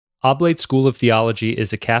Oblate School of Theology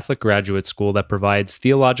is a Catholic graduate school that provides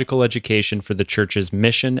theological education for the Church's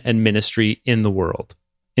mission and ministry in the world.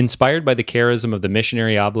 Inspired by the charism of the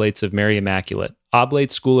missionary Oblates of Mary Immaculate,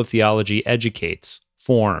 Oblate School of Theology educates,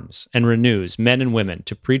 forms, and renews men and women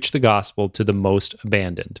to preach the gospel to the most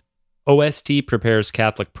abandoned. OST prepares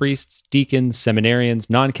Catholic priests, deacons, seminarians,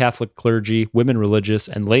 non-Catholic clergy, women religious,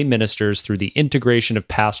 and lay ministers through the integration of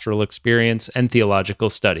pastoral experience and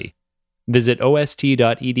theological study. Visit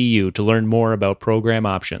ost.edu to learn more about program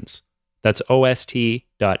options. That's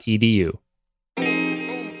ost.edu.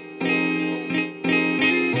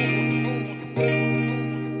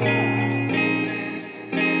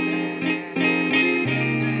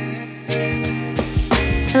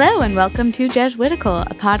 Hello and welcome to Jesuitical,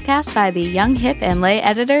 a podcast by the young, hip, and lay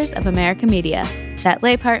editors of America Media. That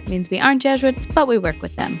lay part means we aren't Jesuits, but we work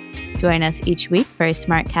with them. Join us each week for a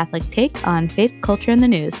smart Catholic take on faith, culture, and the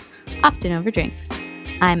news, often over drinks.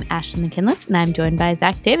 I'm Ashley McKinless, and I'm joined by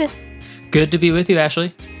Zach Davis. Good to be with you,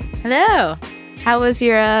 Ashley. Hello. How was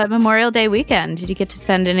your Memorial Day weekend? Did you get to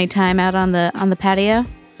spend any time out on the patio?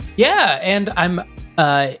 Yeah, and I'm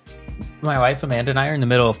my wife Amanda and I are in the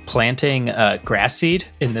middle of planting grass seed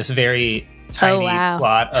in this very tiny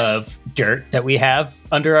plot of dirt that we have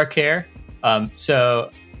under our care. So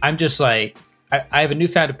I'm just like, I have a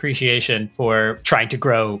newfound appreciation for trying to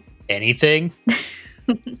grow anything.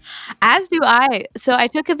 As do I. So I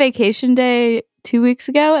took a vacation day 2 weeks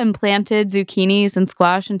ago and planted zucchinis and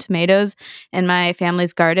squash and tomatoes in my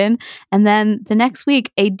family's garden. And then the next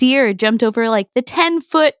week, a deer jumped over like the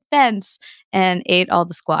 10-foot fence and ate all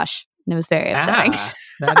the squash. And it was very upsetting.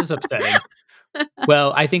 That is upsetting.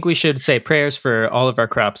 Well, I think we should say prayers for all of our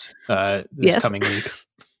crops this coming week.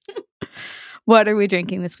 What are we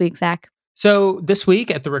drinking this week, Zach? So this week,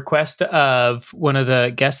 at the request of one of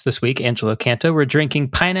the guests this week, Angelo Canto, we're drinking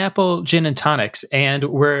pineapple gin and tonics, and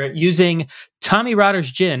we're using Tommy Rotter's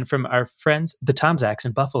gin from our friends, the Tomzacks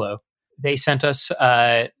in Buffalo. They sent us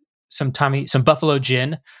some Buffalo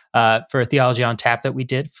gin for a Theology on Tap that we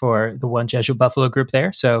did for the One Jesuit Buffalo group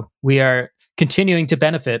there. So we are continuing to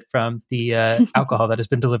benefit from the alcohol that has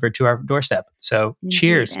been delivered to our doorstep. So Indeed.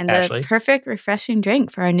 Cheers, and Ashley. And a perfect, refreshing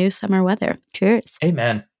drink for our new summer weather. Cheers.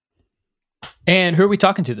 Amen. And who are we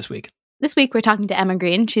talking to this week? This week, we're talking to Emma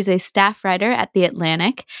Green. She's a staff writer at The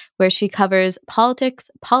Atlantic, where she covers politics,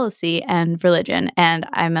 policy, and religion. And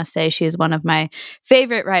I must say, she is one of my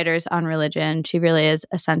favorite writers on religion. She really is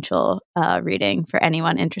essential reading for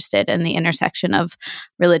anyone interested in the intersection of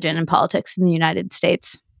religion and politics in the United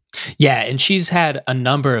States. Yeah, and she's had a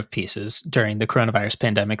number of pieces during the coronavirus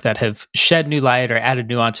pandemic that have shed new light or added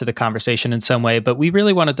nuance to the conversation in some way. But we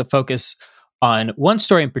really wanted to focus on one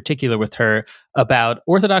story in particular with her about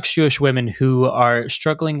Orthodox Jewish women who are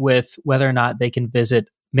struggling with whether or not they can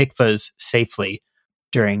visit mikvahs safely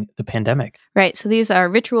during the pandemic. Right. So these are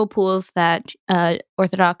ritual pools that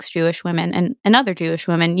Orthodox Jewish women and other Jewish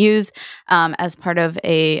women use as part of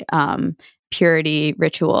a purity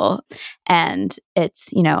ritual. And it's,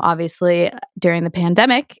 obviously during the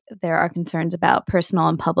pandemic, there are concerns about personal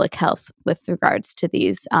and public health with regards to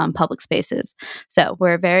these public spaces. So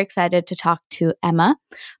we're very excited to talk to Emma.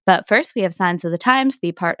 But first, we have Signs of the Times,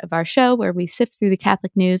 the part of our show where we sift through the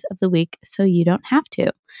Catholic news of the week so you don't have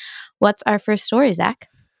to. What's our first story, Zach?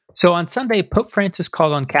 So on Sunday, Pope Francis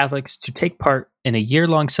called on Catholics to take part in a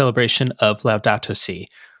year-long celebration of Laudato Si.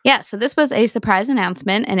 Yeah, so this was a surprise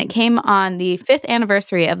announcement, and it came on the 5th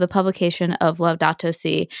anniversary of the publication of Laudato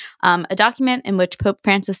Si, a document in which Pope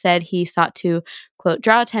Francis said he sought to, quote,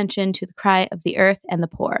 draw attention to the cry of the earth and the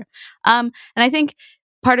poor. And I think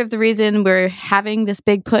part of the reason we're having this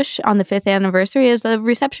big push on the 5th anniversary is the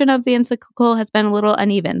reception of the encyclical has been a little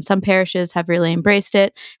uneven. Some parishes have really embraced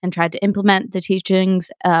it and tried to implement the teachings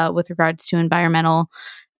with regards to environmental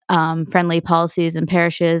friendly policies in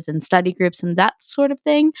parishes and study groups and that sort of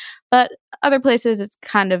thing. But other places, it's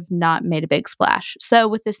kind of not made a big splash. So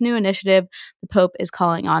with this new initiative, the Pope is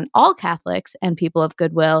calling on all Catholics and people of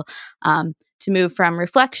goodwill to move from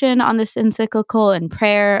reflection on this encyclical and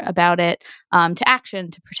prayer about it to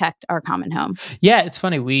action to protect our common home. Yeah, it's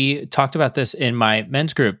funny. We talked about this in my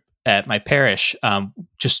men's group at my parish,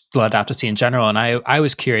 just Laudato Si in general. And I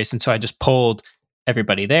was curious. And so I just polled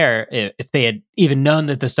everybody there if they had even known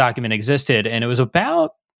that this document existed. And it was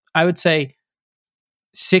about, I would say,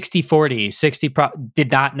 60-40. 60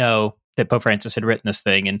 did not know that Pope Francis had written this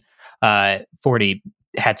thing, and 40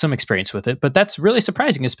 had some experience with it. But that's really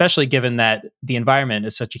surprising, especially given that the environment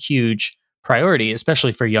is such a huge priority,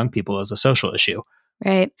 especially for young people as a social issue.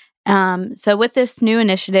 Right. So with this new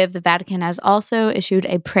initiative, the Vatican has also issued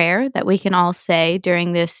a prayer that we can all say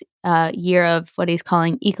during this year of what he's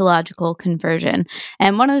calling ecological conversion.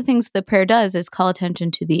 And one of the things the prayer does is call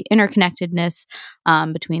attention to the interconnectedness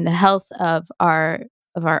between the health of our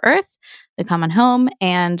earth, the common home,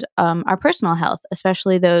 and our personal health,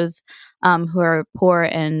 especially those who are poor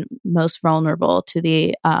and most vulnerable to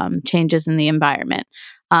the changes in the environment.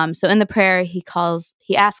 So in the prayer, he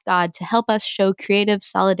asks God to help us show creative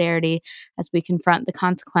solidarity as we confront the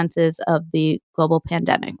consequences of the global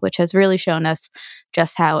pandemic, which has really shown us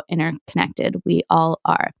just how interconnected we all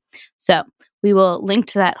are. So we will link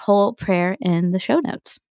to that whole prayer in the show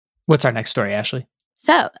notes. What's our next story, Ashley?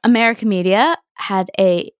 So, America Media had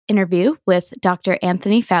an interview with Dr.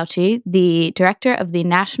 Anthony Fauci, the director of the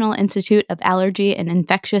National Institute of Allergy and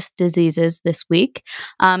Infectious Diseases, this week,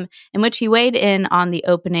 in which he weighed in on the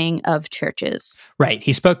opening of churches. Right.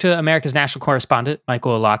 He spoke to America's national correspondent,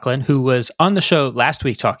 Michael O'Loughlin, who was on the show last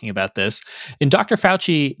week talking about this. And Dr.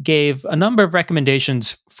 Fauci gave a number of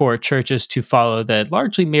recommendations for churches to follow that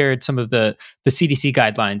largely mirrored some of the CDC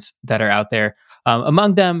guidelines that are out there.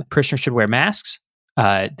 Among them, parishioners should wear masks.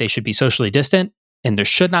 They should be socially distant, and there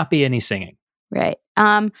should not be any singing. Right.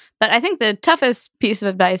 But I think the toughest piece of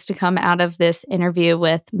advice to come out of this interview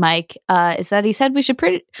with Mike is that he said we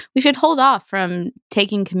should hold off from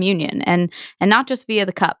taking communion, and not just via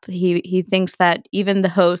the cup. He thinks that even the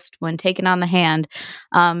host, when taken on the hand,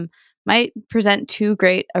 might present too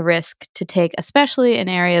great a risk to take, especially in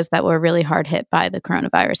areas that were really hard hit by the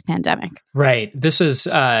coronavirus pandemic. Right. This was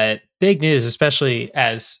big news, especially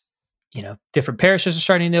as different parishes are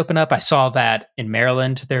starting to open up. I saw that in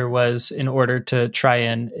Maryland, there was an order to try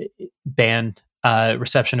and ban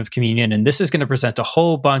reception of communion. And this is going to present a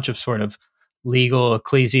whole bunch of sort of legal,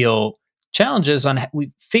 ecclesial challenges on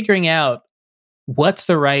figuring out what's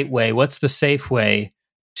the right way, what's the safe way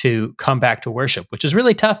to come back to worship, which is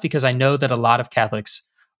really tough because I know that a lot of Catholics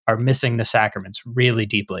are missing the sacraments really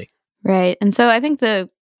deeply. Right. And so I think the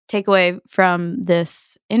takeaway from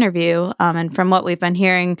this interview and from what we've been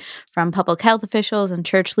hearing from public health officials and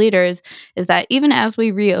church leaders is that even as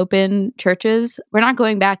we reopen churches, we're not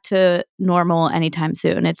going back to normal anytime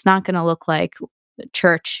soon. It's not going to look like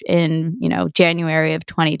church in, January of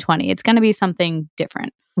 2020. It's going to be something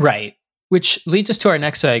different. Right. Which leads us to our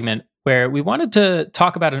next segment, where we wanted to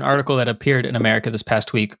talk about an article that appeared in America this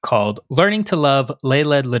past week called Learning to Love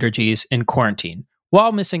Lay-Led Liturgies in Quarantine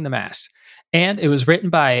While Missing the Mass. And it was written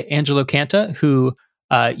by Angelo Canta, who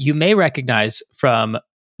you may recognize from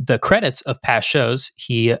the credits of past shows.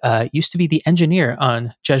 He used to be the engineer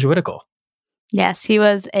on Jesuitical. Yes, he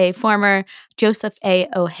was a former Joseph A.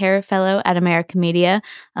 O'Hare Fellow at America Media.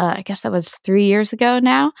 I guess that was 3 years ago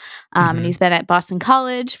now. And he's been at Boston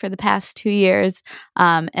College for the past 2 years.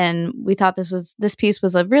 And we thought this piece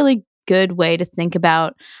was a really good way to think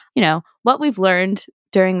about, what we've learned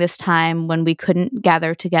during this time when we couldn't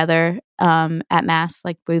gather together at Mass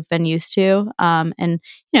like we've been used to. And,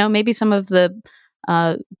 maybe some of the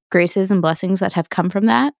graces and blessings that have come from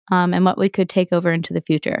that and what we could take over into the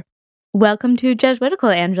future. Welcome to Jesuitical,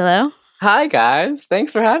 Angelo. Hi, guys.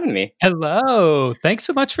 Thanks for having me. Hello. Thanks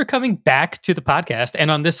so much for coming back to the podcast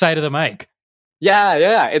and on this side of the mic.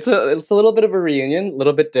 Yeah. It's a little bit of a reunion, a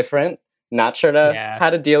little bit different. Not sure how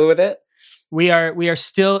to deal with it. We are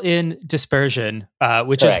still in dispersion,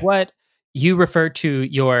 which Correct. Is what you referred to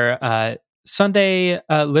your Sunday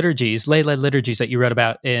liturgies, lay-led liturgies that you wrote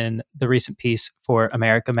about in the recent piece for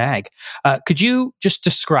America Mag. Could you just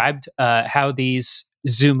describe how these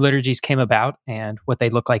Zoom liturgies came about and what they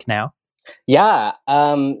look like now? Yeah.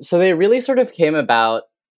 So they really sort of came about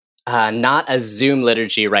not a Zoom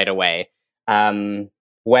liturgy right away.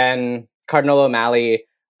 When Cardinal O'Malley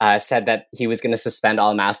said that he was going to suspend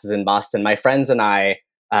all masses in Boston, my friends and I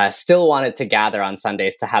still wanted to gather on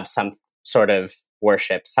Sundays to have some sort of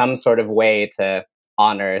worship, some sort of way to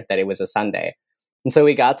honor that it was a Sunday. And so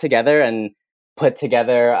we got together and put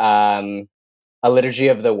together a liturgy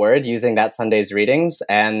of the word using that Sunday's readings.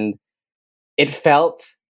 And it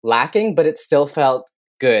felt lacking, but it still felt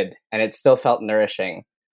good and it still felt nourishing.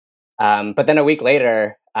 But then a week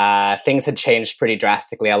later, things had changed pretty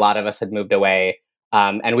drastically. A lot of us had moved away.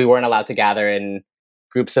 And we weren't allowed to gather in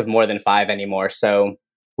groups of more than 5 anymore. So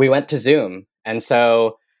we went to Zoom. And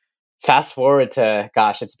so fast forward to,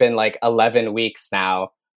 it's been like 11 weeks now.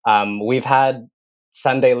 We've had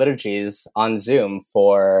Sunday liturgies on Zoom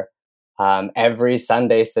for every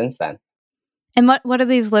Sunday since then. And what do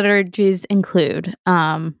these liturgies include?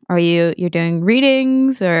 Are you're doing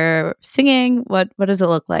readings or singing? What does it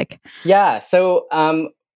look like? Yeah, so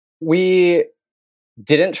we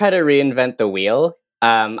didn't try to reinvent the wheel.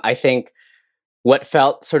 I think what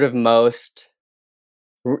felt sort of most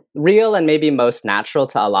real and maybe most natural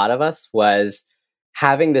to a lot of us was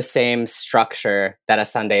having the same structure that a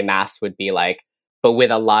Sunday Mass would be like, but with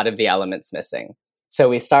a lot of the elements missing. So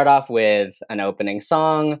we start off with an opening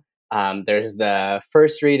song. There's the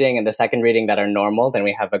first reading and the second reading that are normal. Then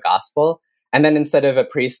we have a gospel. And then instead of a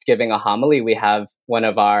priest giving a homily, we have one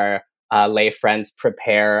of our lay friends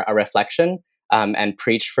prepare a reflection and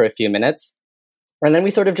preach for a few minutes. And then we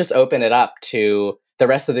sort of just open it up to the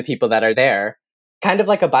rest of the people that are there, kind of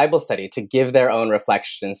like a Bible study, to give their own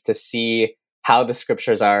reflections, to see how the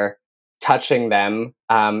scriptures are touching them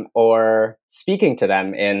or speaking to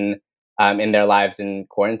them in their lives in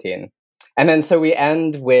quarantine. And then so we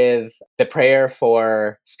end with the prayer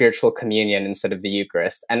for spiritual communion instead of the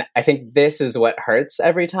Eucharist. And I think this is what hurts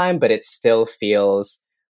every time, but it still feels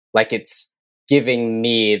like it's giving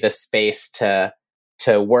me the space to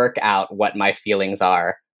work out what my feelings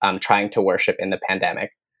are trying to worship in the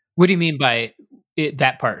pandemic. What do you mean by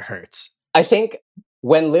that part hurts? I think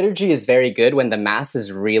when liturgy is very good, when the Mass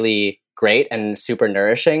is really great and super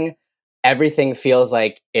nourishing, everything feels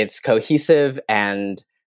like it's cohesive and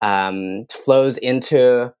flows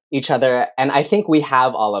into each other. And I think we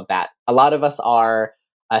have all of that. A lot of us are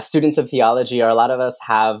students of theology, or a lot of us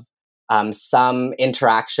have some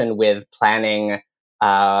interaction with planning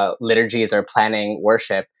liturgies or planning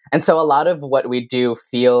worship. And so a lot of what we do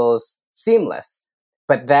feels seamless.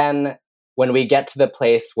 But then when we get to the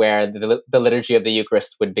place where the liturgy of the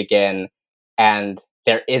Eucharist would begin, and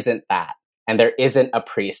there isn't that, and there isn't a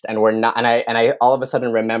priest, and we're not, and I all of a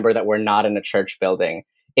sudden remember that we're not in a church building,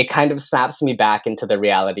 it kind of snaps me back into the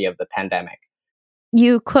reality of the pandemic.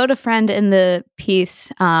 You quote a friend in the piece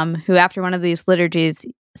who, after one of these liturgies,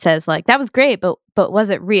 says, like, that was great, but was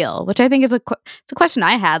it real? Which I think is it's a question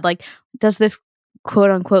I had. Like, does this quote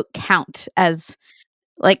unquote count as,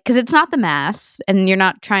 like, because it's not the Mass and you're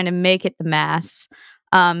not trying to make it the Mass.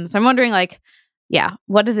 So I'm wondering, like, yeah,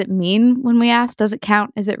 what does it mean when we ask, does it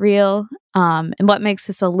count? Is it real? And what makes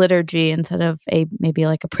this a liturgy instead of maybe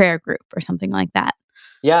like a prayer group or something like that?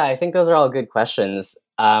 Yeah, I think those are all good questions.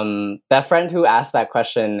 That friend who asked that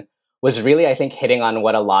question was really, I think, hitting on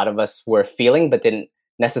what a lot of us were feeling, but didn't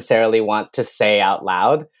necessarily want to say out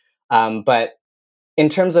loud. But in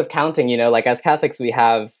terms of counting, like as Catholics, we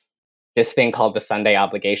have this thing called the Sunday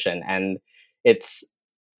obligation. And it's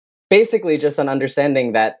basically just an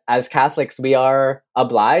understanding that as Catholics, we are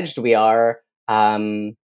obliged, we are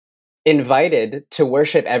invited to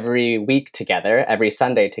worship every week together, every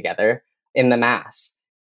Sunday together in the Mass.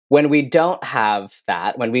 When we don't have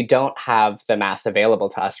that, when we don't have the Mass available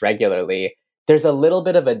to us regularly, there's a little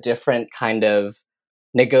bit of a different kind of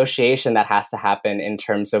negotiation that has to happen in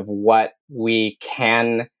terms of what we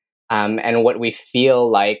can and what we feel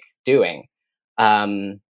like doing.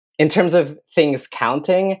 In terms of things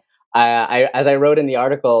counting, as I wrote in the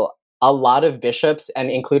article, a lot of bishops, and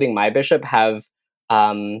including my bishop, have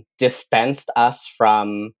dispensed us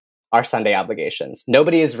from our Sunday obligations.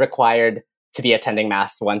 Nobody is required to be attending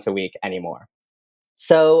Mass once a week anymore.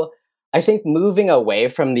 So I think moving away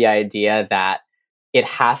from the idea that it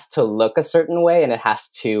has to look a certain way and it has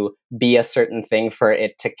to be a certain thing for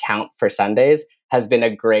it to count for Sundays has been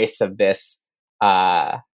a grace of this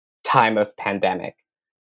time of pandemic.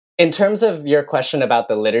 In terms of your question about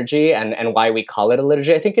the liturgy and why we call it a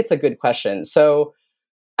liturgy, I think it's a good question. So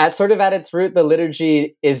at its root, the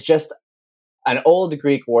liturgy is just an old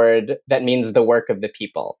Greek word that means the work of the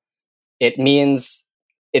people. It means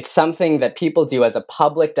it's something that people do as a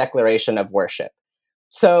public declaration of worship.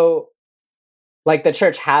 So, like, the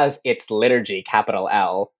church has its liturgy, capital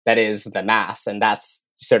L, that is the Mass, and that's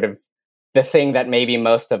sort of the thing that maybe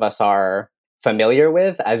most of us are familiar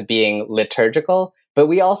with as being liturgical. But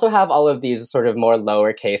we also have all of these sort of more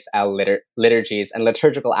lowercase l liturgies and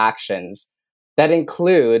liturgical actions that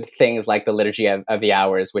include things like the Liturgy of the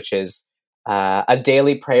Hours, which is a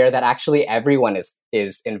daily prayer that actually everyone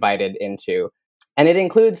is invited into. And it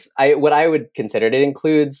includes what I would consider, it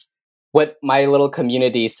includes what my little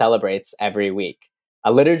community celebrates every week.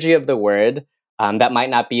 A liturgy of the word that might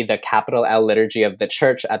not be the capital L liturgy of the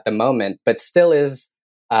church at the moment, but still is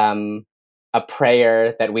a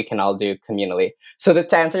prayer that we can all do communally. So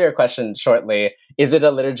to answer your question shortly, is it a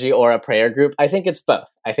liturgy or a prayer group? I think it's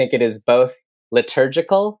both. I think it is both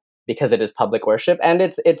liturgical because it is public worship, and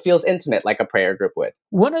it feels intimate like a prayer group would.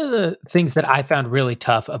 One of the things that I found really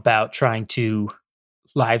tough about trying to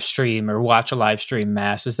live stream or watch a live stream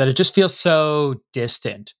Mass is that it just feels so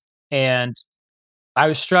distant. And I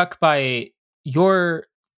was struck by your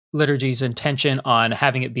liturgy's intention on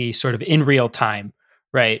having it be sort of in real time,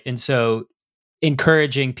 right? And so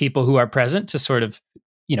encouraging people who are present to sort of,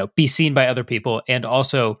 be seen by other people and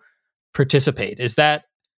also participate. Is that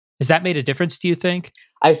Has that made a difference, do you think?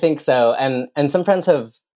 I think so. And some friends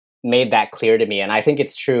have made that clear to me. And I think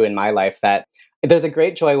it's true in my life that there's a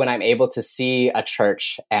great joy when I'm able to see a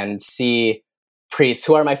church and see priests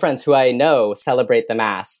who are my friends, who I know celebrate the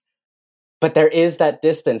Mass. But there is that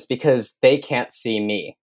distance because they can't see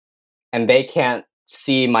me and they can't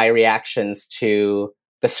see my reactions to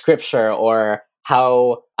the scripture or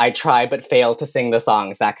how I try but fail to sing the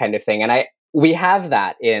songs, that kind of thing. And we have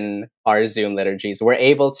that in our Zoom liturgies. We're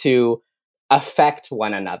able to affect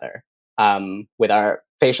one another with our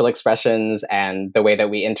facial expressions and the way that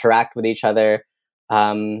we interact with each other.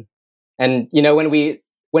 And you know,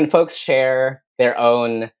 when folks share their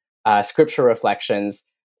own scripture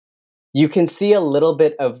reflections, you can see a little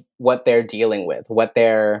bit of what they're dealing with, what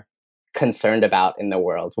they're concerned about in the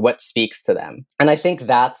world, what speaks to them. And I think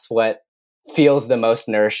that's what feels the most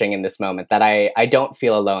nourishing in this moment, that I don't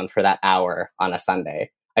feel alone for that hour on a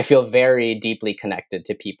Sunday. I feel very deeply connected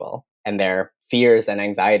to people and their fears and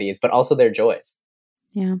anxieties, but also their joys.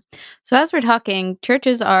 Yeah. So as we're talking,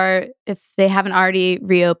 churches are, if they haven't already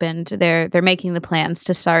reopened, they're making the plans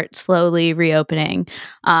to start slowly reopening.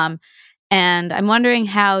 And I'm wondering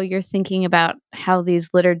how you're thinking about how these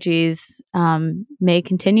liturgies may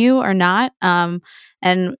continue or not, and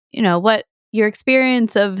you know what your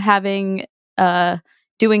experience of having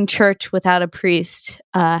doing church without a priest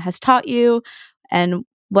has taught you, and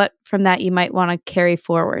what from that you might want to carry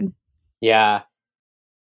forward. Yeah.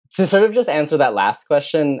 To sort of just answer that last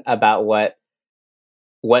question about what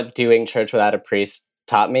doing church without a priest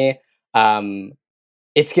taught me,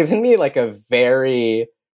 it's given me like a very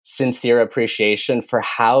sincere appreciation for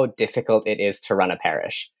how difficult it is to run a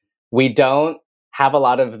parish. We don't have a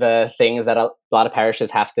lot of the things that a lot of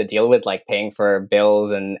parishes have to deal with, like paying for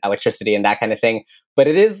bills and electricity and that kind of thing. But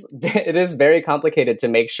it is very complicated to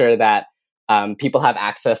make sure that people have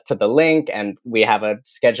access to the link, and we have a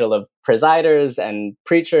schedule of presiders and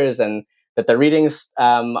preachers, and that the readings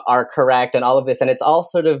are correct and all of this. And it's all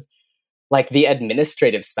sort of like the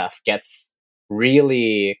administrative stuff gets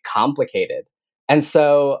really complicated. And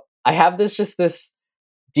so I have this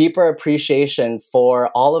deeper appreciation for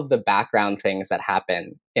all of the background things that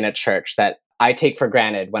happen in a church that I take for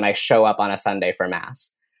granted when I show up on a Sunday for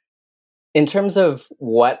Mass. In terms of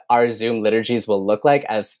what our Zoom liturgies will look like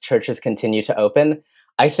as churches continue to open,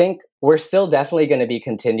 I think we're still definitely going to be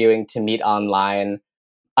continuing to meet online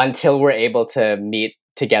until we're able to meet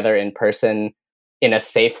together in person in a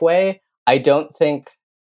safe way. I don't think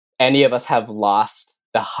any of us have lost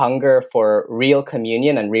the hunger for real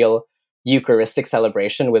communion and real Eucharistic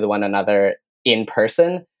celebration with one another in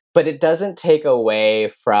person, but it doesn't take away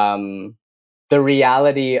from the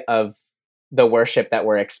reality of the worship that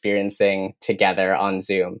we're experiencing together on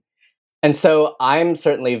Zoom. And so I'm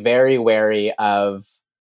certainly very wary of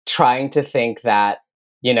trying to think that,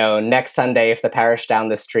 you know, next Sunday, if the parish down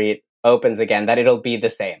the street opens again, that it'll be the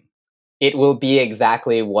same. It will be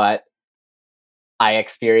exactly what I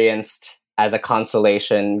experienced as a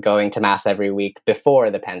consolation going to Mass every week before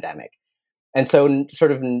the pandemic. And so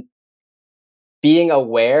sort of being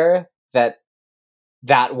aware that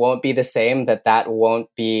that won't be the same, that won't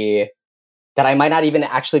be, that I might not even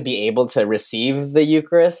actually be able to receive the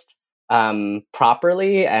Eucharist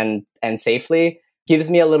properly and safely, gives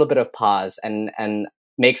me a little bit of pause and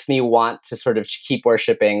makes me want to sort of keep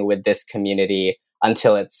worshiping with this community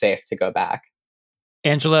until it's safe to go back.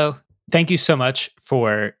 Angelo, thank you so much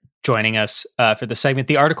for joining us for the segment.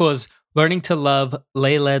 The article is Learning to Love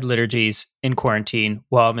Lay-Led Liturgies in Quarantine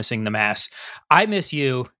While Missing the Mass. I miss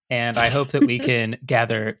you, and I hope that we can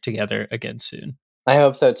gather together again soon. I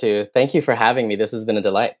hope so too. Thank you for having me. This has been a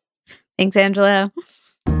delight. Thanks, Angelo.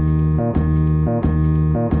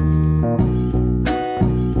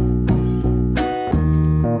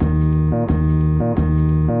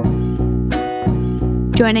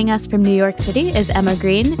 Joining us from New York City is Emma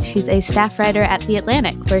Green. She's a staff writer at The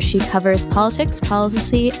Atlantic, where she covers politics,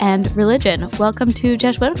 policy, and religion. Welcome to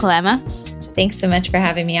Jesuitical, Emma. Thanks so much for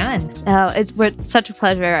having me on. It's such a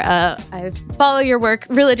pleasure. I follow your work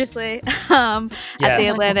religiously at The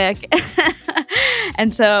Atlantic.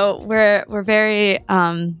 And so we're very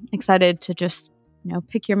excited to just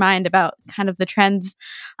pick your mind about kind of the trends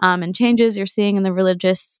and changes you're seeing in the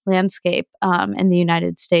religious landscape in the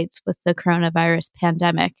United States with the coronavirus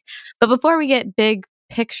pandemic. But before we get big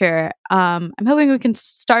picture, I'm hoping we can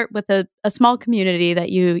start with a small community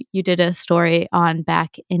that you did a story on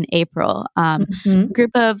back in April. A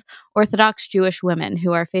group of Orthodox Jewish women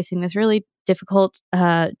who are facing this really difficult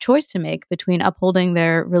choice to make between upholding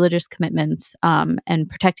their religious commitments and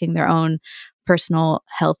protecting their own personal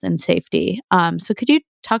health and safety. So could you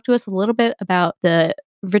talk to us a little bit about the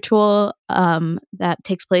ritual that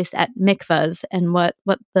takes place at mikvahs and what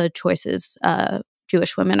the choices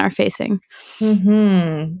Jewish women are facing.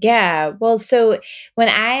 Yeah. Well, so when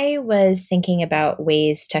I was thinking about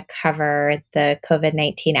ways to cover the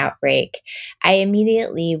COVID-19 outbreak, I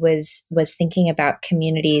immediately was thinking about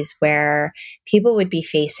communities where people would be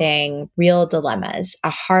facing real dilemmas, a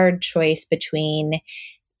hard choice between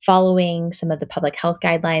following some of the public health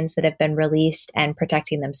guidelines that have been released and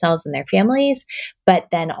protecting themselves and their families, but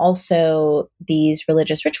then also these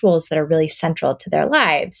religious rituals that are really central to their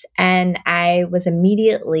lives. And I was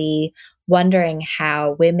immediately wondering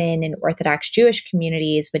how women in Orthodox Jewish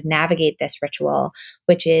communities would navigate this ritual,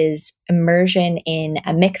 which is immersion in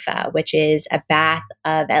a mikveh, which is a bath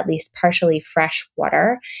of at least partially fresh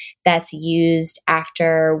water that's used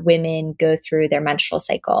after women go through their menstrual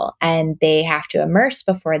cycle. And they have to immerse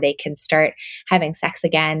before they can start having sex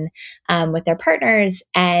again with their partners.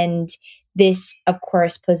 And this, of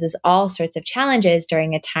course, poses all sorts of challenges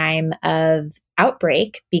during a time of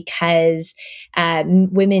outbreak because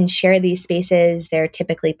women share these spaces. They're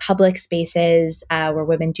typically public spaces where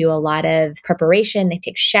women do a lot of preparation. They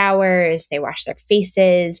take showers, they wash their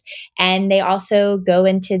faces, and they also go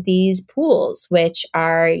into these pools, which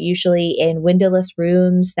are usually in windowless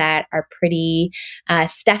rooms that are pretty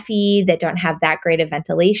stuffy, that don't have that great of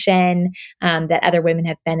ventilation, that other women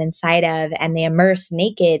have been inside of, and they immerse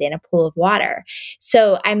naked in a pool of water.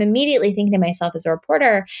 So I'm immediately thinking to myself as a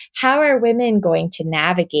reporter, how are women going to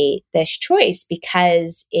navigate this choice?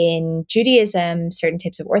 Because in Judaism, certain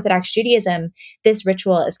types of Orthodox Judaism, this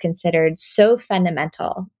ritual is considered so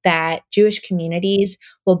fundamental that Jewish communities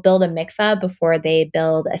will build a mikveh before they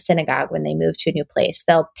build a synagogue when they move to a new place.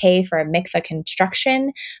 They'll pay for a mikveh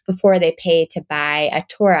construction before they pay to buy a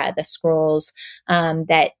Torah, the scrolls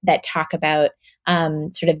that talk about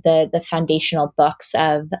sort of the foundational books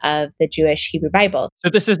of the Jewish Hebrew Bible. So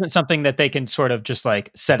this isn't something that they can sort of just like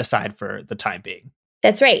set aside for the time being.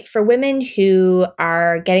 That's right. For women who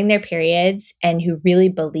are getting their periods and who really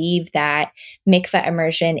believe that mikveh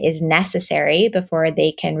immersion is necessary before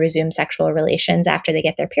they can resume sexual relations after they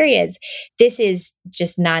get their periods, this is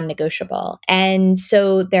just non-negotiable. And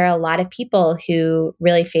so there are a lot of people who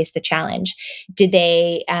really face the challenge. Did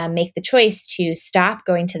they make the choice to stop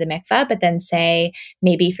going to the mikveh, but then say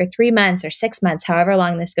maybe for 3 months or 6 months, however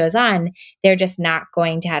long this goes on, they're just not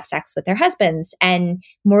going to have sex with their husbands? And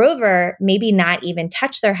moreover, maybe not even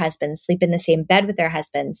touch their husbands, sleep in the same bed with their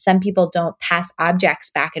husbands. Some people don't pass objects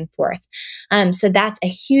back and forth. So that's a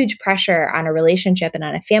huge pressure on a relationship and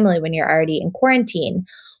on a family when you're already in quarantine.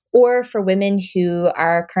 Or for women who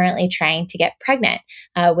are currently trying to get pregnant,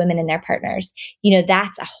 women and their partners,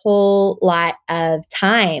 that's a whole lot of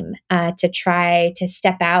time to try to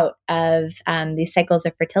step out of these cycles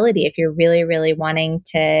of fertility if you're really, really wanting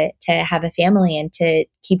to have a family and to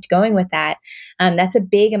keep going with that. That's a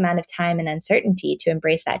big amount of time and uncertainty to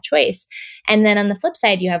embrace that choice. And then on the flip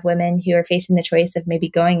side, you have women who are facing the choice of maybe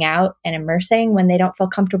going out and immersing when they don't feel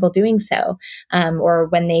comfortable doing so, or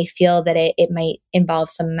when they feel that it might involve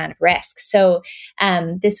some amount of risk. So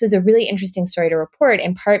this was a really interesting story to report,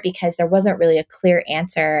 in part because there wasn't really a clear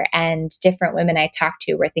answer, and different women I talked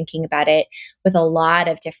to were thinking about it with a lot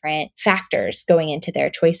of different factors going into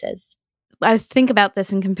their choices. I think about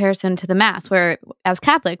this in comparison to the Mass, where as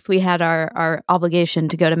Catholics, we had our obligation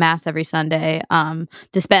to go to Mass every Sunday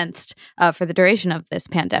dispensed for the duration of this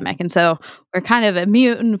pandemic. And so we're kind of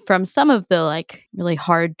immune from some of the really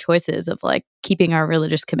hard choices of keeping our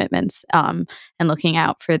religious commitments and looking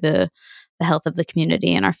out for the health of the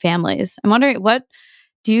community and our families. I'm wondering, what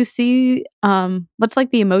do you see, what's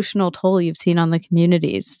the emotional toll you've seen on the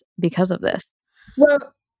communities because of this? Well,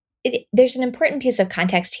 there's an important piece of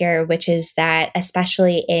context here, which is that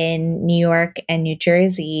especially in New York and New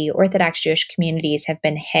Jersey, Orthodox Jewish communities have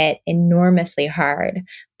been hit enormously hard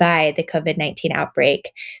by the COVID-19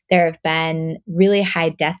 outbreak. There have been really high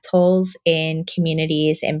death tolls in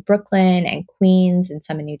communities in Brooklyn and Queens and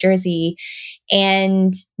some in New Jersey.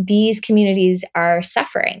 And these communities are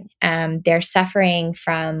suffering. They're suffering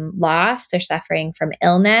from loss, they're suffering from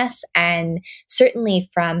illness, and certainly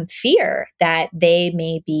from fear that they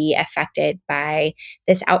may be affected by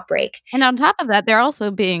this outbreak. And on top of that, they're also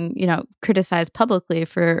being, criticized publicly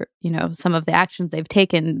for, some of the actions they've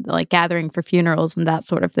taken, like gathering for funerals and that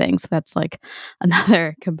sort of thing. So that's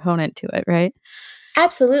another component to it, right?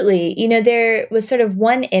 Absolutely. There was sort of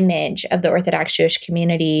one image of the Orthodox Jewish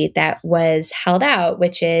community that was held out,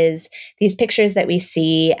 which is these pictures that we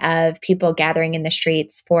see of people gathering in the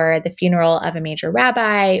streets for the funeral of a major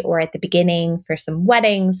rabbi or at the beginning for some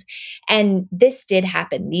weddings. And this did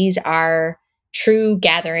happen. These are true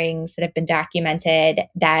gatherings that have been documented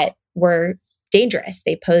that were dangerous.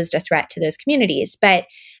 They posed a threat to those communities. But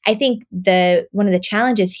I think one of the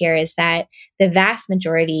challenges here is that the vast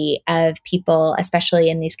majority of people, especially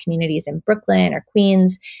in these communities in Brooklyn or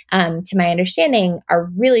Queens, to my understanding, are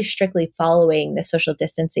really strictly following the social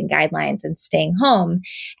distancing guidelines and staying home.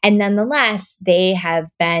 And nonetheless, they have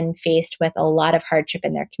been faced with a lot of hardship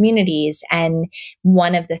in their communities. And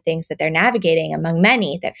one of the things that they're navigating, among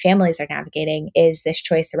many that families are navigating, is this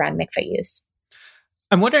choice around mikveh use.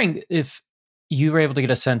 I'm wondering if you were able to get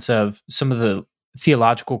a sense of some of the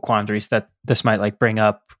theological quandaries that this might bring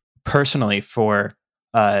up personally for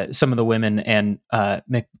some of the women and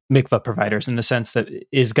mikvah providers, in the sense that,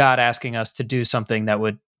 is God asking us to do something that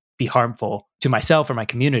would be harmful to myself or my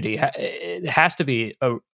community? It has to be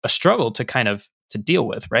a struggle to deal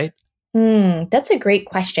with, right? That's a great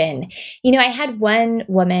question. I had one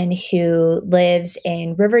woman who lives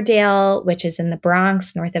in Riverdale, which is in the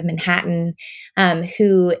Bronx, north of Manhattan,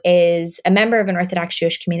 who is a member of an Orthodox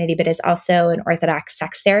Jewish community, but is also an Orthodox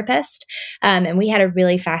sex therapist. And we had a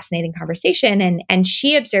really fascinating conversation. And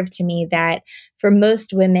she observed to me that for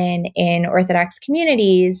most women in Orthodox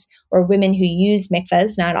communities, or women who use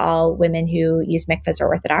mikvahs, not all women who use mikvahs are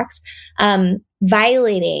Orthodox,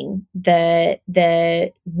 violating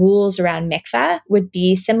the rules around mikvah would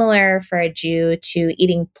be similar for a Jew to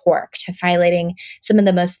eating pork, to violating some of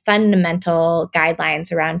the most fundamental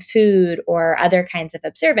guidelines around food or other kinds of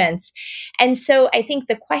observance. And so I think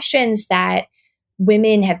the questions that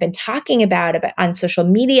women have been talking about on social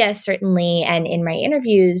media, certainly, and in my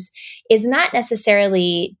interviews, is not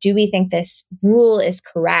necessarily, do we think this rule is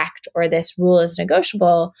correct or this rule is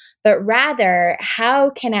negotiable, but rather,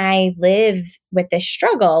 how can I live with this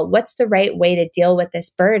struggle? What's the right way to deal with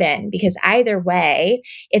this burden? Because either way,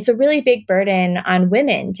 it's a really big burden on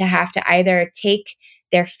women to have to either take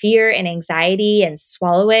their fear and anxiety and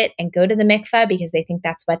swallow it and go to the mikveh because they think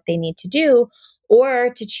that's what they need to do,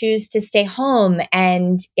 or to choose to stay home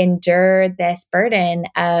and endure this burden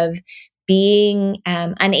of being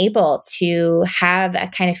unable to have a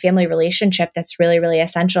kind of family relationship that's really, really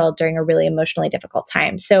essential during a really emotionally difficult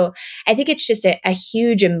time. So I think it's just a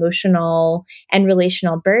huge emotional and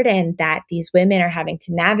relational burden that these women are having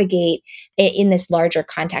to navigate in this larger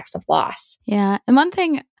context of loss. Yeah. And one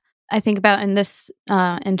thing I think about in this,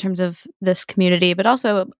 in terms of this community, but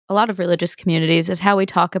also a lot of religious communities, is how we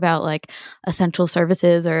talk about essential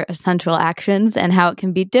services or essential actions, and how it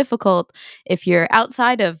can be difficult if you're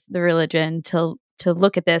outside of the religion to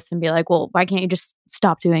look at this and be like, well, why can't you just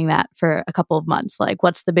stop doing that for a couple of months?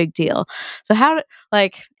 What's the big deal? So how,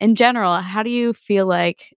 in general, how do you feel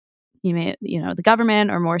like the government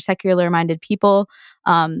or more secular-minded people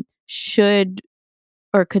should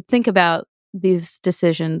or could think about these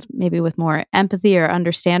decisions maybe with more empathy or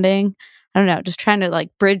understanding? I don't know, just trying to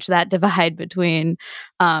bridge that divide between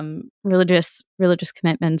religious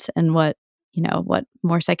commitments and what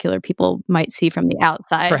more secular people might see from the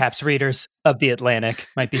outside. Perhaps readers of The Atlantic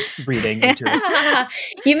might be reading into it.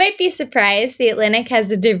 You might be surprised. The Atlantic has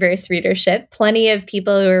a diverse readership, plenty of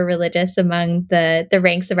people who are religious among the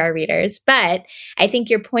ranks of our readers. But I think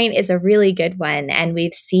your point is a really good one. And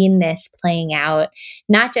we've seen this playing out,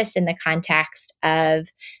 not just in the context of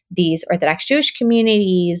these Orthodox Jewish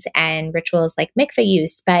communities and rituals like mikveh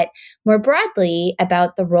use, but more broadly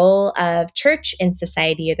about the role of church in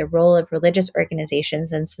society or the role of religious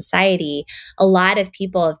organizations in society. A lot of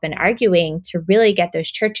people have been arguing to really get those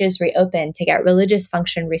churches reopened, to get religious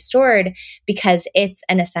function restored, because it's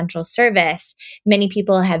an essential service. Many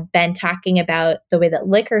people have been talking about the way that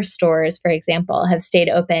liquor stores, for example, have stayed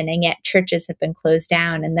open, and yet churches have been closed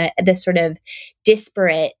down, and the sort of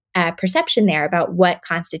disparate perception there about what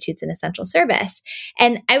constitutes an essential service.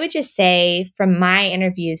 And I would just say, from my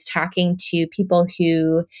interviews talking to people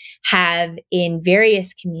who have in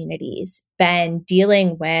various communities been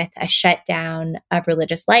dealing with a shutdown of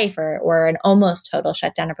religious life or an almost total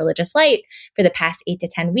shutdown of religious life for the past 8 to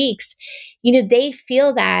 10 weeks, they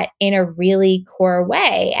feel that in a really core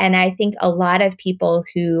way. And I think a lot of people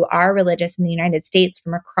who are religious in the United States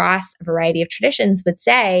from across a variety of traditions would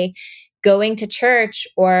say, going to church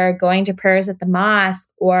or going to prayers at the mosque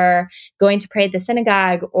or going to pray at the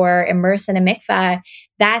synagogue or immerse in a mikveh,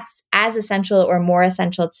 that's as essential or more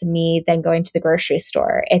essential to me than going to the grocery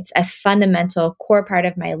store. It's a fundamental core part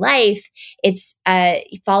of my life. It's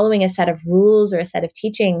following a set of rules or a set of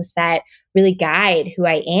teachings that really guide who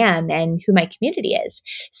I am and who my community is.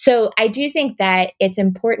 So I do think that it's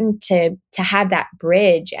important to have that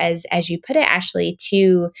bridge, as you put it, Ashley,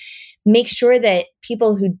 to make sure that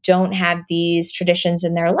people who don't have these traditions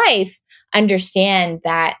in their life understand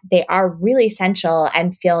that they are really essential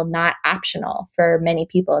and feel not optional for many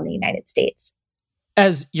people in the United States.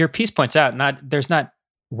 as your piece points out, there's not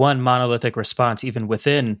one monolithic response even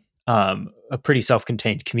within a pretty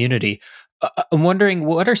self-contained community. I'm wondering,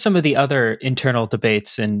 what are some of the other internal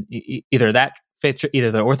debates in either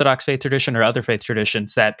the Orthodox faith tradition or other faith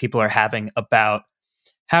traditions that people are having about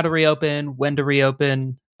how to reopen, when to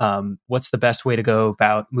reopen, what's the best way to go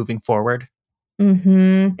about moving forward?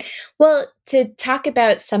 Well, to talk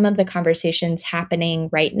about some of the conversations happening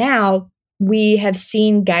right now, we have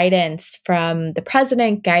seen guidance from the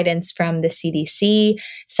president, guidance from the CDC,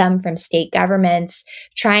 some from state governments,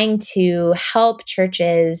 trying to help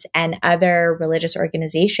churches and other religious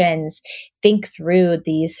organizations think through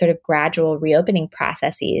these sort of gradual reopening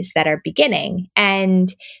processes that are beginning. And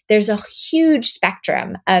there's a huge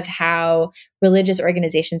spectrum of how religious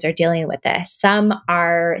organizations are dealing with this. Some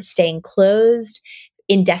are staying closed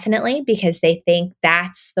indefinitely because they think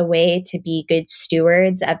that's the way to be good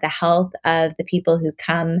stewards of the health of the people who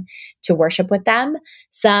come to worship with them.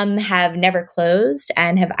 Some have never closed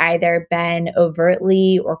and have either been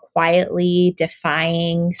overtly or quietly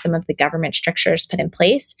defying some of the government strictures put in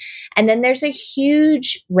place. And then there's a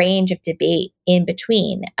huge range of debate in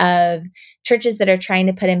between of churches that are trying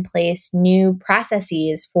to put in place new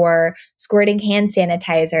processes for squirting hand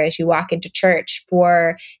sanitizer as you walk into church,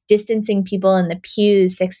 for distancing people in the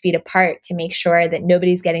pews 6 feet apart to make sure that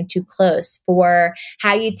nobody's getting too close, for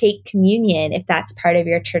how you take communion if that's part of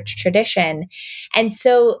your church tradition. And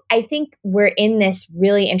so I think we're in this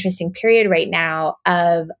really interesting period right now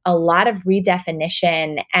of a lot of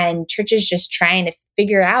redefinition and churches just trying to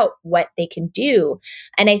figure out what they can do.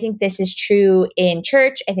 And I think this is true in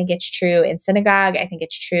church. I think it's true in synagogue. I think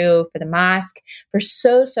it's true for the mosque, for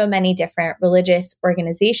so many different religious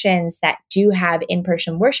organizations that do have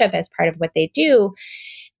in-person worship as part of what they do.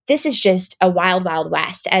 This is just a wild, wild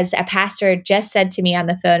west. As a pastor just said to me on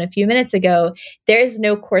the phone a few minutes ago, there is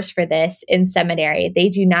no course for this in seminary. They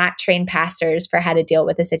do not train pastors for how to deal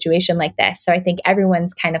with a situation like this. So I think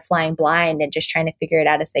everyone's kind of flying blind and just trying to figure it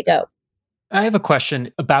out as they go. I have a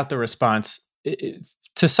question about the response.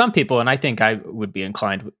 To some people, and I think I would be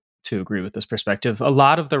inclined to agree with this perspective, a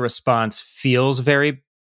lot of the response feels very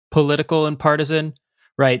political and partisan,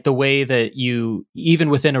 right? The way that you, even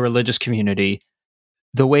within a religious community,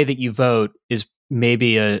 the way that you vote is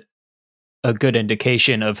maybe a good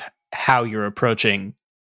indication of how you're approaching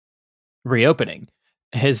reopening.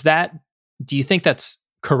 Do you think that's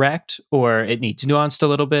correct, or it needs nuanced a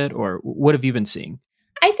little bit, or what have you been seeing?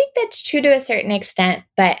 I think that's true to a certain extent,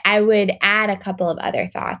 but I would add a couple of other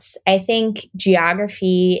thoughts. I think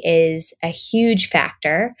geography is a huge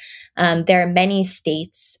factor. There are many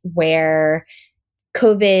states where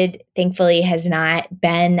COVID, thankfully, has not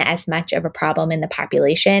been as much of a problem in the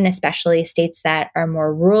population, especially states that are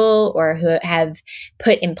more rural or who have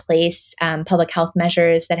put in place public health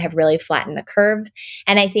measures that have really flattened the curve.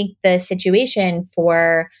 And I think the situation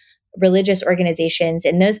for religious organizations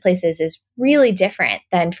in those places is really different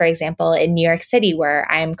than, for example, in New York City, where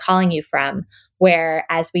I'm calling you from, where,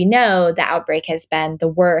 as we know, the outbreak has been the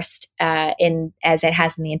worst as it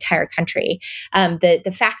has in the entire country.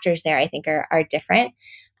 The factors there, I think, are different.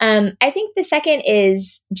 I think the second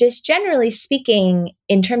is just generally speaking,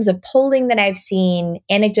 in terms of polling that I've seen,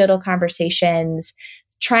 anecdotal conversations,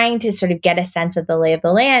 trying to sort of get a sense of the lay of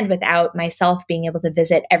the land without myself being able to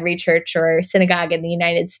visit every church or synagogue in the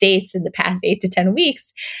United States in the past 8 to 10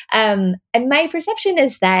 weeks. And my perception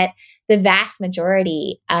is that the vast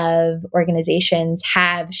majority of organizations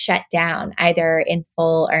have shut down, either in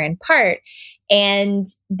full or in part. And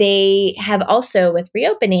they have also, with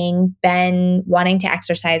reopening, been wanting to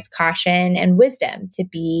exercise caution and wisdom, to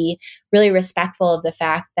be really respectful of the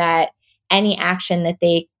fact that any action that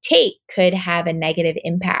they take could have a negative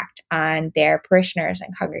impact on their parishioners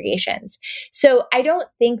and congregations. So I don't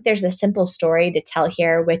think there's a simple story to tell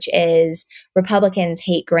here, which is Republicans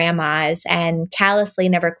hate grandmas and callously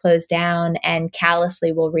never close down and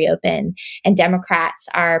callously will reopen, and Democrats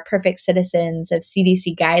are perfect citizens of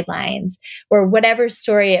CDC guidelines, or whatever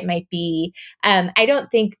story it might be. I don't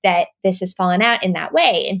think that this has fallen out in that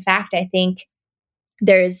way. In fact, I think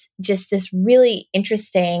there's just this really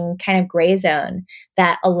interesting kind of gray zone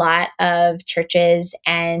that a lot of churches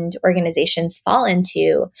and organizations fall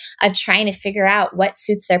into, of trying to figure out what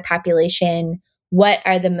suits their population, what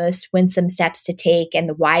are the most winsome steps to take and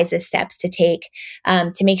the wisest steps to take,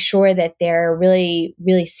 to make sure that they're really,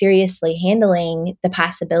 really seriously handling the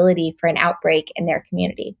possibility for an outbreak in their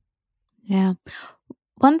community. Yeah.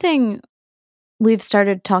 One thing we've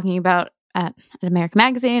started talking about at American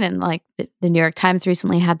Magazine, and like the New York Times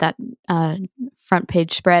recently had that front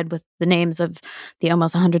page spread with the names of the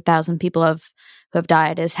almost 100,000 people who have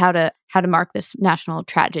died is how to mark this national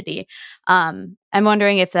tragedy. I'm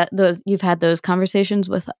wondering if you've had those conversations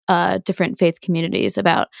with different faith communities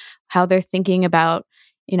about how they're thinking about,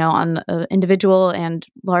 on an individual and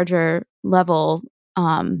larger level,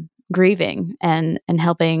 grieving and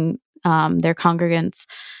helping their congregants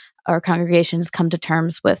or congregations come to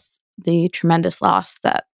terms with the tremendous loss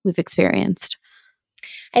that we've experienced.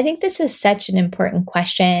 I think this is such an important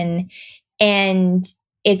question, and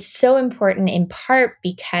it's so important in part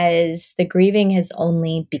because the grieving has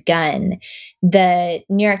only begun. The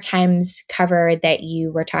New York Times cover that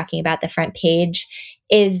you were talking about, the front page,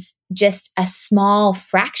 is just a small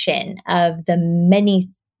fraction of the many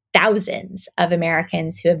thousands of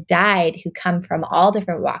Americans who have died, who come from all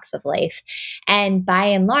different walks of life. And by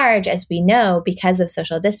and large, as we know, because of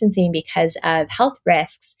social distancing, because of health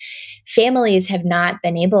risks, families have not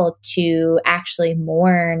been able to actually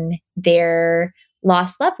mourn their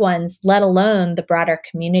lost loved ones, let alone the broader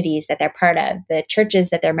communities that they're part of, the churches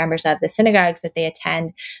that they're members of, the synagogues that they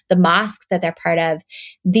attend, the mosques that they're part of.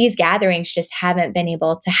 These gatherings just haven't been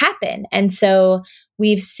able to happen. And so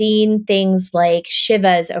we've seen things like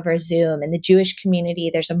Shivas over Zoom. In the Jewish community,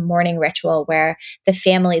 there's a mourning ritual where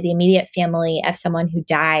the immediate family of someone who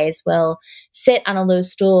dies will sit on a low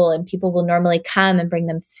stool, and people will normally come and bring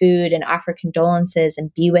them food and offer condolences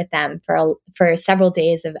and be with them for several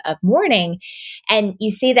days of mourning. And you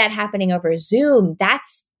see that happening over Zoom.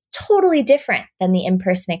 That's totally different than the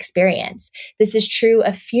in-person experience. This is true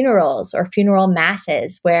of funerals or funeral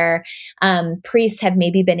masses where priests have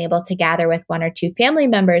maybe been able to gather with one or two family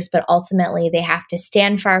members, but ultimately they have to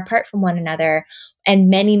stand far apart from one another. And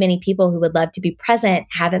many, many people who would love to be present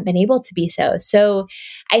haven't been able to be so. So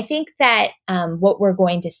I think that what we're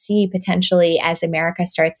going to see potentially as America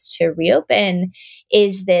starts to reopen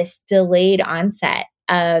is this delayed onset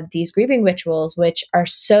of these grieving rituals, which are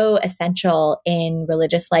so essential in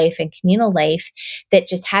religious life and communal life, that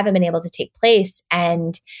just haven't been able to take place.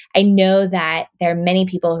 And I know that there are many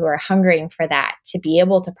people who are hungering for that, to be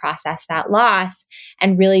able to process that loss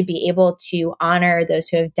and really be able to honor those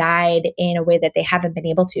who have died in a way that they haven't been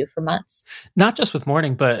able to for months. Not just with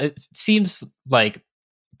mourning, but it seems like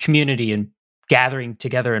community and gathering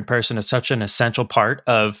together in person is such an essential part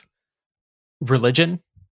of religion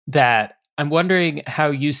that I'm wondering how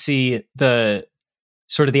you see the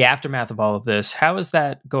sort of the aftermath of all of this. How is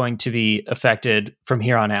that going to be affected from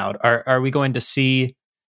here on out? Are we going to see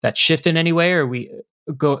that shift in any way, or are we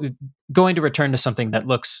going to return to something that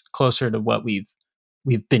looks closer to what we've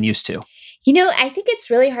been used to? I think it's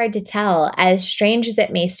really hard to tell. As strange as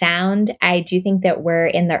it may sound, I do think that we're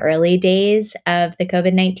in the early days of the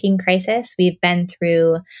COVID-19 crisis. We've been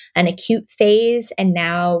through an acute phase, and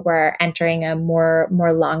now we're entering a more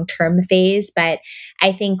long-term phase. But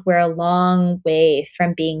I think we're a long way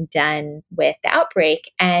from being done with the outbreak.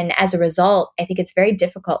 And as a result, I think it's very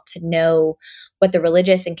difficult to know what the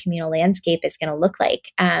religious and communal landscape is going to look like.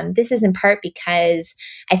 This is in part because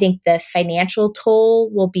I think the financial toll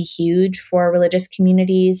will be huge for religious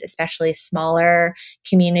communities, especially smaller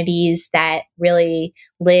communities that really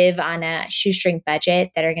live on a shoestring budget,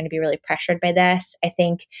 that are going to be really pressured by this. I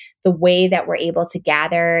think the way that we're able to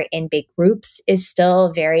gather in big groups is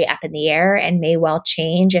still very up in the air and may well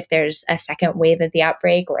change if there's a second wave of the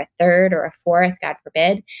outbreak, or a third, or a fourth, God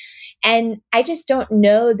forbid. And I just don't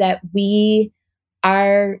know that we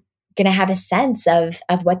are going to have a sense of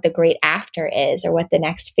what the great after is, or what the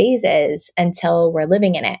next phase is, until we're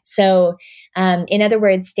living in it. So in other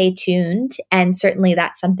words, stay tuned. And certainly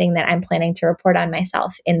that's something that I'm planning to report on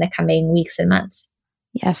myself in the coming weeks and months.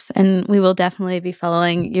 Yes, and we will definitely be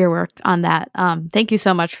following your work on that. Thank you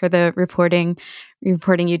so much for the reporting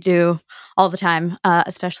you do all the time,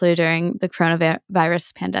 especially during the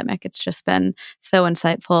coronavirus pandemic. It's just been so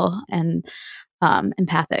insightful and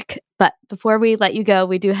empathic. But before we let you go,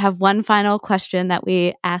 we do have one final question that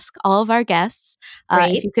we ask all of our guests.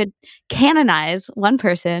 If you could canonize one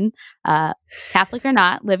person, Catholic or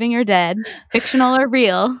not, living or dead, fictional or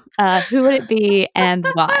real, who would it be and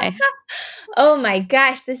why? Oh my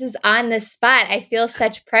gosh, this is on the spot. I feel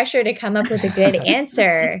such pressure to come up with a good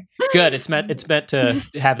answer. Good. It's meant to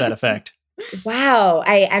have that effect. Wow.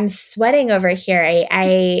 I'm sweating over here.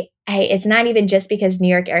 It's not even just because New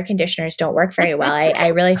York air conditioners don't work very well. I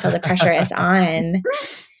really feel the pressure is on.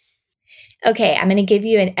 Okay, I'm going to give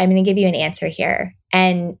you an answer here.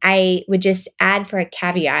 And I would just add for a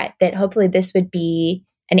caveat that hopefully this would be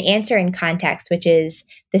an answer in context, which is,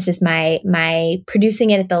 this is my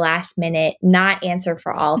producing it at the last minute, not answer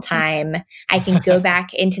for all time. I can go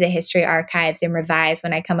back into the history archives and revise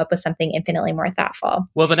when I come up with something infinitely more thoughtful.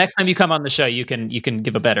 Well, the next time you come on the show, you can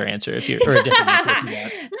give a better answer if you're or a different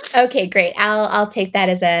answer. Okay, great. I'll take that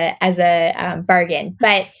as a bargain.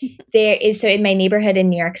 But there is, so in my neighborhood in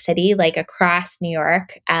New York City, like across New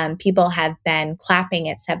York, people have been clapping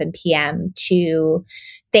at 7 p.m. to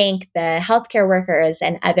thank the healthcare workers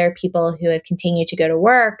and other people who have continued to go to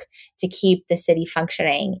work to keep the city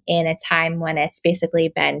functioning in a time when it's basically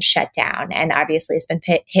been shut down. And obviously it's been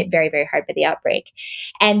hit very, very hard by the outbreak.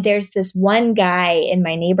 And there's this one guy in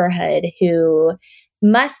my neighborhood who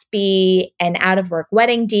must be an out of work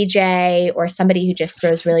wedding DJ or somebody who just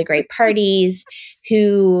throws really great parties,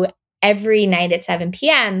 who every night at 7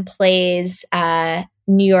 p.m. plays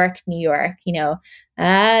New York, New York,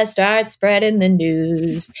 start spreading the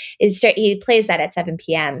news. He plays that at 7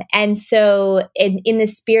 p.m. And so in the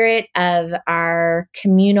spirit of our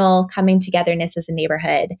communal coming togetherness as a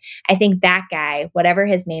neighborhood, I think that guy, whatever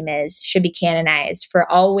his name is, should be canonized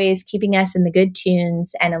for always keeping us in the good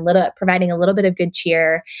tunes and providing a little bit of good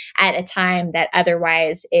cheer at a time that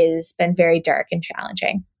otherwise is been very dark and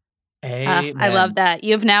challenging. I love that.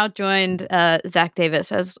 You've now joined Zach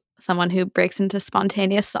Davis as someone who breaks into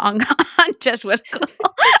spontaneous song on Jesuitical.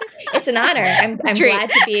 It's an honor. I'm glad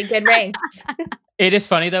to be in good ranks. It is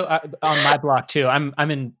funny though. On my block too, I'm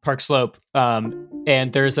in Park Slope,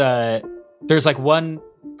 and there's like one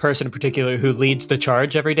person in particular who leads the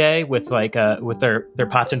charge every day with their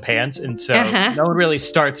pots and pans, and so no one really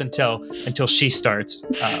starts until she starts.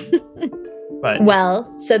 But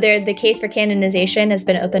so the case for canonization has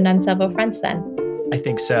been opened on several fronts then. I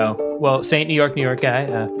think so. Well, Saint New York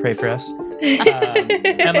guy, pray for us.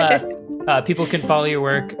 Emma, people can follow your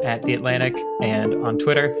work at The Atlantic and on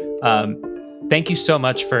Twitter. Thank you so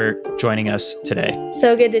much for joining us today.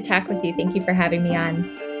 So good to talk with you. Thank you for having me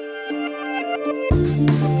on.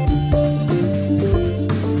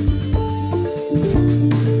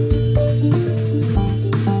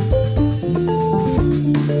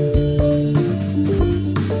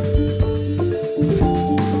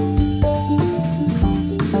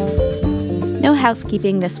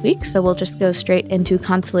 Housekeeping this week, so we'll just go straight into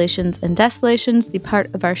Consolations and Desolations, the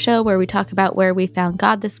part of our show where we talk about where we found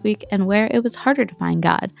God this week and where it was harder to find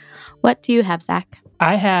God. What do you have, Zach?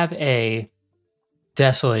 I have a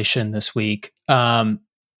desolation this week.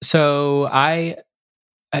 So I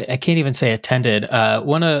can't even say attended.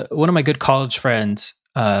 One of my good college friends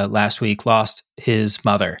last week lost his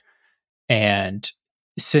mother, and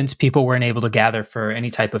since people weren't able to gather for any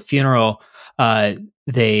type of funeral,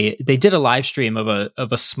 they did a live stream of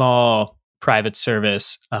a small private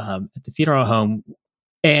service at the funeral home,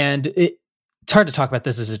 and it's hard to talk about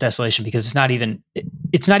this as a desolation because it's not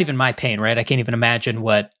even my pain, right? I can't even imagine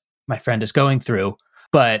what my friend is going through.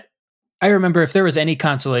 But I remember if there was any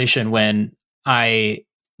consolation when I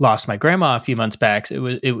lost my grandma a few months back, it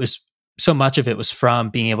was so much of it was from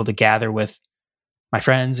being able to gather with my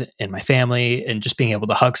friends and my family and just being able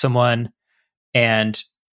to hug someone and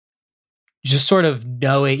just sort of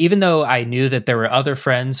knowing, even though I knew that there were other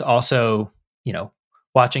friends also,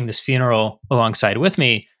 watching this funeral alongside with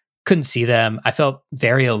me, couldn't see them. I felt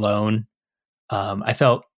very alone. I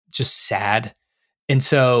felt just sad. And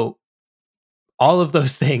so all of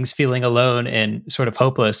those things, feeling alone and sort of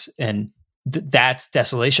hopeless, and that's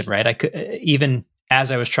desolation, right? I could, even as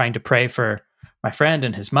I was trying to pray for my friend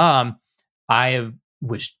and his mom, I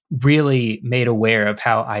was really made aware of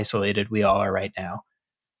how isolated we all are right now.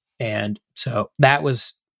 And so that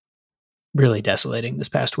was really desolating this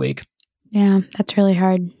past week. Yeah, that's really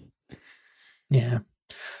hard. Yeah.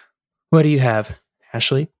 What do you have,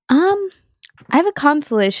 Ashley? I have a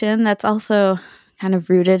consolation that's also kind of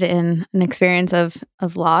rooted in an experience of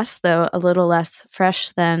loss, though a little less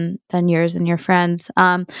fresh than yours and your friends.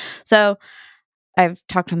 So I've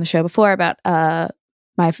talked on the show before about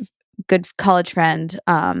my good college friend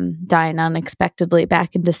dying unexpectedly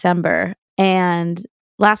back in December. And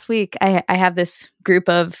last week, I have this group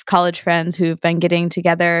of college friends who've been getting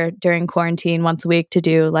together during quarantine once a week to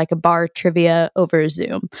do like a bar trivia over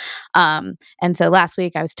Zoom. And so last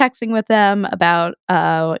week I was texting with them about,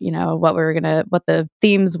 what the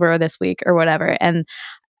themes were this week or whatever. And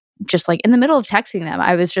just like in the middle of texting them,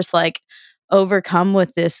 I was just like overcome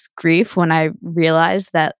with this grief when I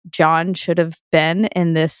realized that John should have been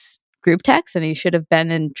in this group text and he should have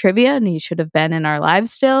been in trivia and he should have been in our live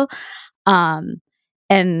still.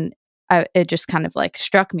 And it just kind of like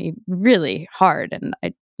struck me really hard, and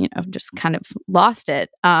I, just kind of lost it.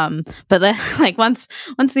 But then, like once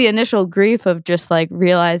the initial grief of just like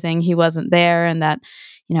realizing he wasn't there and that,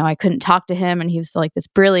 I couldn't talk to him, and he was like this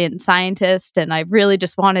brilliant scientist, and I really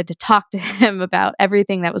just wanted to talk to him about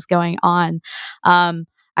everything that was going on. I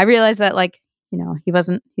realized that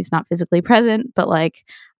he's not physically present, but like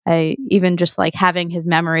I even just like having his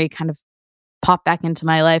memory kind of pop back into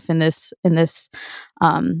my life in this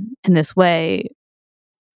way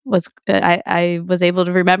was I was able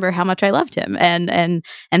to remember how much I loved him and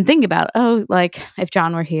think about, oh, like if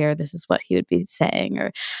John were here, this is what he would be saying,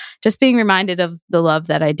 or just being reminded of the love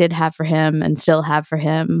that I did have for him and still have for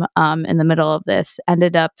him in the middle of this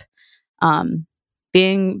ended up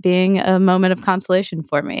being a moment of consolation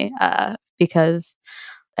for me because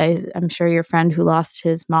I'm sure your friend who lost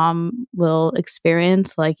his mom will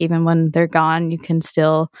experience, like, even when they're gone, you can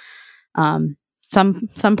still some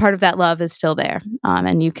part of that love is still there,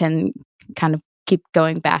 and you can kind of keep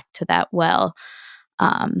going back to that well.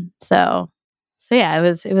 So yeah, it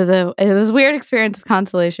was a weird experience of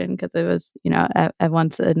consolation because it was, at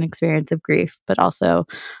once an experience of grief, but also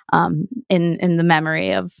in the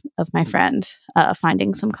memory of my friend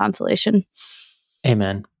finding some consolation.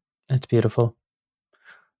 Amen. That's beautiful.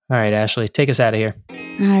 All right, Ashley, take us out of here.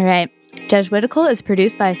 All right. Jesuitical is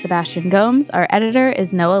produced by Sebastian Gomes. Our editor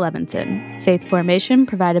is Noah Levinson. Faith formation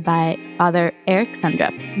provided by Father Eric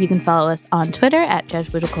Sundrup. You can follow us on Twitter at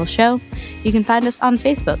Jesuitical Show. You can find us on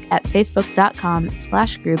Facebook at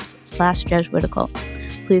facebook.com/groups/Jesuitical.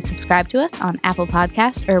 Please subscribe to us on Apple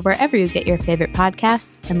Podcasts or wherever you get your favorite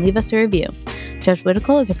podcasts and leave us a review.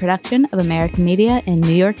 Jesuitical is a production of American Media in New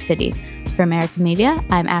York City. For American Media,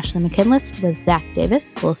 I'm Ashley McKinless with Zach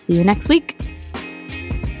Davis. We'll see you next week.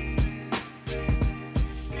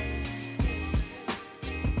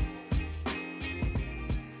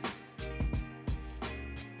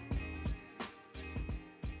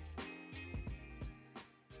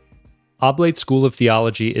 Oblate School of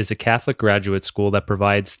Theology is a Catholic graduate school that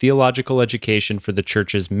provides theological education for the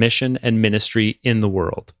Church's mission and ministry in the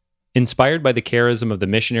world. Inspired by the charism of the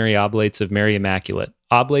missionary Oblates of Mary Immaculate,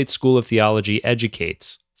 Oblate School of Theology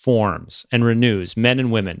educates, forms, and renews men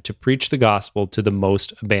and women to preach the gospel to the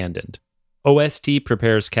most abandoned. OST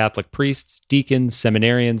prepares Catholic priests, deacons,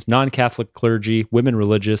 seminarians, non-Catholic clergy, women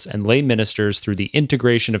religious, and lay ministers through the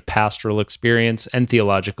integration of pastoral experience and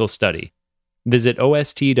theological study. Visit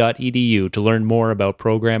ost.edu to learn more about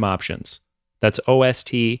program options. That's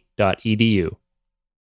ost.edu.